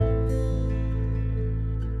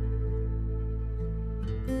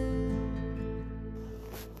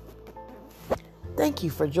Thank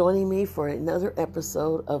you for joining me for another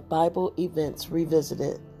episode of Bible Events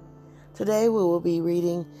Revisited. Today we will be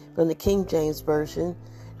reading from the King James Version,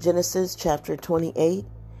 Genesis chapter 28,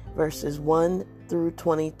 verses 1 through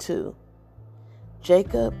 22.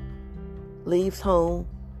 Jacob leaves home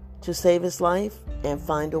to save his life and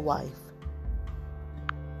find a wife.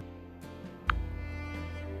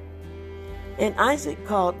 And Isaac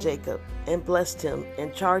called Jacob and blessed him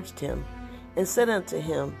and charged him and said unto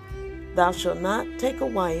him, Thou shalt not take a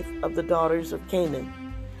wife of the daughters of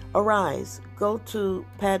Canaan. Arise, go to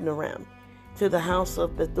Padanaram, to the house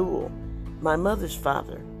of Bethuel, my mother's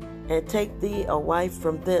father, and take thee a wife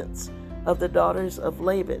from thence of the daughters of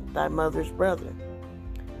Laban, thy mother's brother.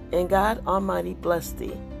 And God Almighty bless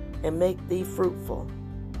thee, and make thee fruitful,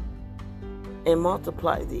 and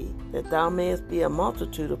multiply thee, that thou mayest be a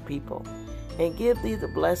multitude of people, and give thee the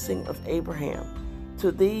blessing of Abraham,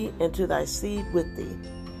 to thee and to thy seed with thee,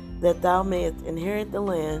 that thou mayest inherit the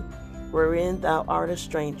land wherein thou art a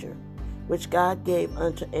stranger, which God gave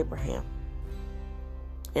unto Abraham.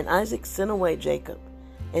 And Isaac sent away Jacob,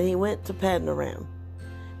 and he went to Padanaram,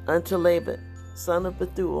 unto Laban, son of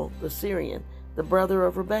Bethuel the Syrian, the brother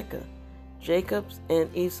of Rebekah, Jacob's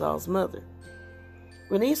and Esau's mother.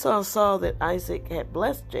 When Esau saw that Isaac had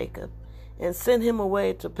blessed Jacob, and sent him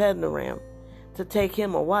away to Padanaram, to take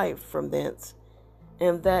him a wife from thence,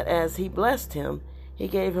 and that as he blessed him, he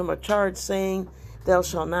gave him a charge, saying, Thou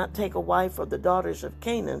shalt not take a wife of the daughters of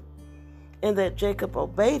Canaan, and that Jacob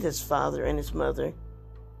obeyed his father and his mother,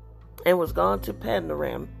 and was gone to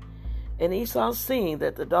Padanaram. And Esau, seeing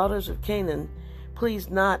that the daughters of Canaan pleased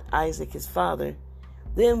not Isaac his father,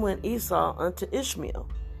 then went Esau unto Ishmael,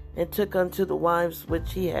 and took unto the wives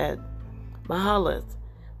which he had Mahalath,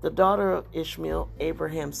 the daughter of Ishmael,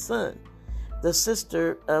 Abraham's son, the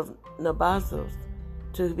sister of Nebaioth,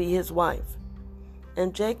 to be his wife.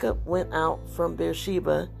 And Jacob went out from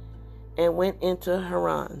Beersheba, and went into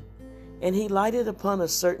Haran. And he lighted upon a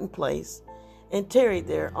certain place, and tarried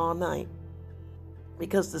there all night,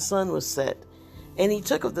 because the sun was set. And he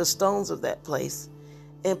took of the stones of that place,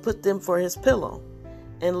 and put them for his pillow,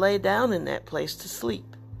 and lay down in that place to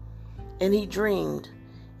sleep. And he dreamed,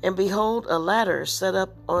 and behold, a ladder set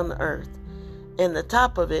up on the earth, and the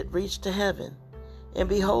top of it reached to heaven. And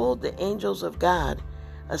behold, the angels of God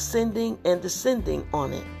ascending and descending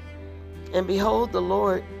on it. And behold, the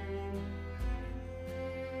Lord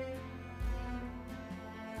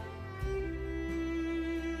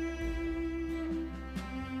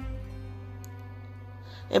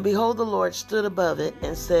stood above it,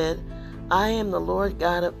 and said, I am the Lord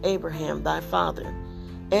God of Abraham thy father,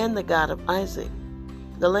 and the God of Isaac.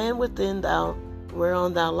 The land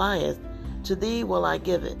whereon thou liest, to thee will I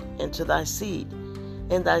give it, and to thy seed.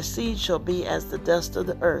 And thy seed shall be as the dust of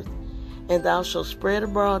the earth, and thou shalt spread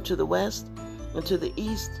abroad to the west, and to the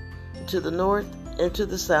east, and to the north, and to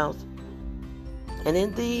the south. And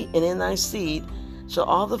in thee and in thy seed shall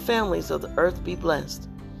all the families of the earth be blessed.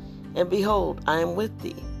 And behold, I am with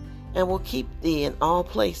thee, and will keep thee in all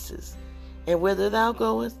places, and whither thou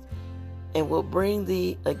goest, and will bring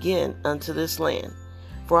thee again unto this land.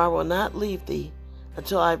 For I will not leave thee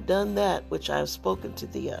until I have done that which I have spoken to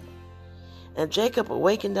thee of. And Jacob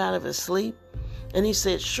awakened out of his sleep, and he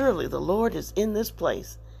said, Surely the Lord is in this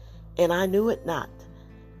place, and I knew it not.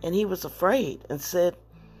 And he was afraid, and said,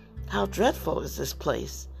 How dreadful is this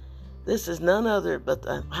place! This is none other but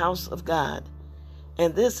the house of God,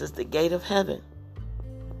 and this is the gate of heaven.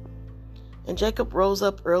 And Jacob rose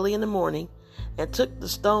up early in the morning, and took the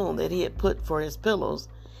stone that he had put for his pillows,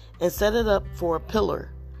 and set it up for a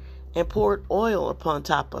pillar, and poured oil upon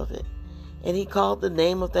top of it. And he called the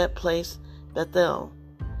name of that place Bethel,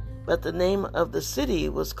 but the name of the city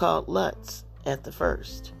was called Luz at the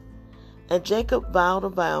first. And Jacob vowed a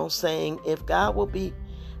vow, saying, If God will be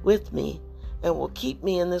with me, and will keep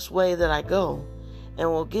me in this way that I go, and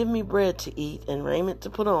will give me bread to eat and raiment to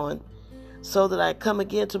put on, so that I come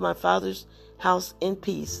again to my father's house in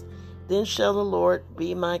peace, then shall the Lord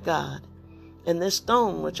be my God. And this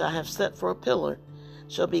stone which I have set for a pillar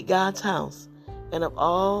shall be God's house, and of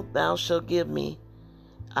all thou shalt give me,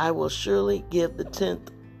 I will surely give the tenth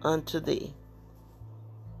unto thee.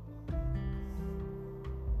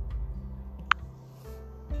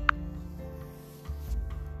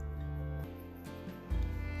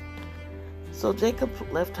 So Jacob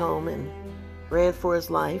left home and ran for his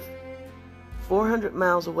life, 400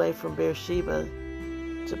 miles away from Beersheba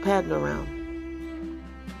to Padanaram.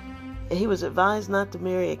 And he was advised not to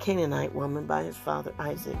marry a Canaanite woman by his father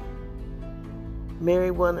Isaac.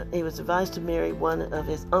 He was advised to marry one of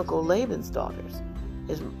his uncle Laban's daughters,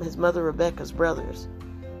 his mother Rebekah's daughters,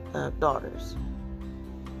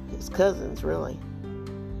 his cousins really.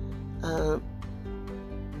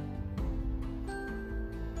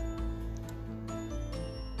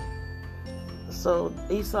 So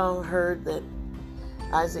Esau heard that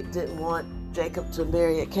Isaac didn't want Jacob to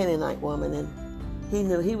marry a Canaanite woman, and he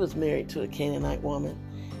knew he was married to a Canaanite woman.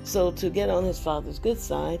 So to get on his father's good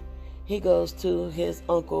side, he goes to his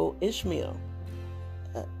uncle Ishmael,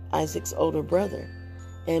 Isaac's older brother,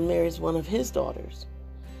 and marries one of his daughters.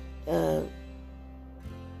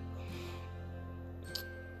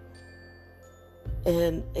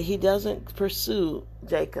 And he doesn't pursue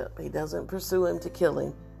Jacob. He doesn't pursue him to kill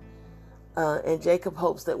him. And Jacob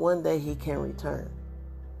hopes that one day he can return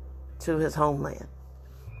to his homeland.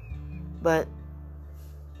 But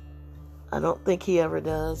I don't think he ever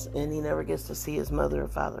does, and he never gets to see his mother or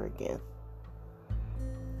father again.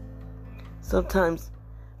 Sometimes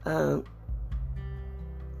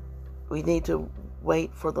we need to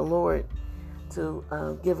wait for the Lord to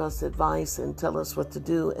give us advice and tell us what to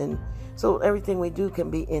do, and so everything we do can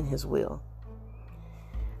be in His will.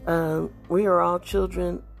 We are all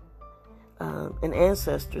children and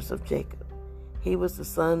ancestors of Jacob. He was the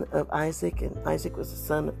son of Isaac, and Isaac was the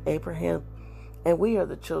son of Abraham, and we are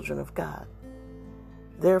the children of God,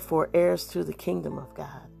 therefore heirs to the kingdom of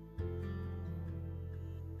God.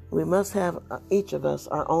 We must have, each of us,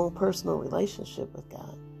 our own personal relationship with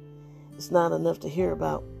God. It's not enough to hear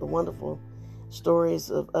about the wonderful stories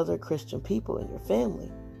of other Christian people in your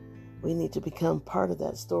family. We need to become part of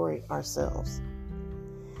that story ourselves.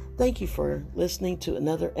 Thank you for listening to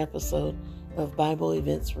another episode of Bible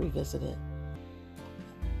Events Revisited.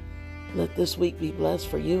 Let this week be blessed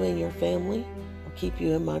for you and your family. I'll keep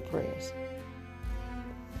you in my prayers.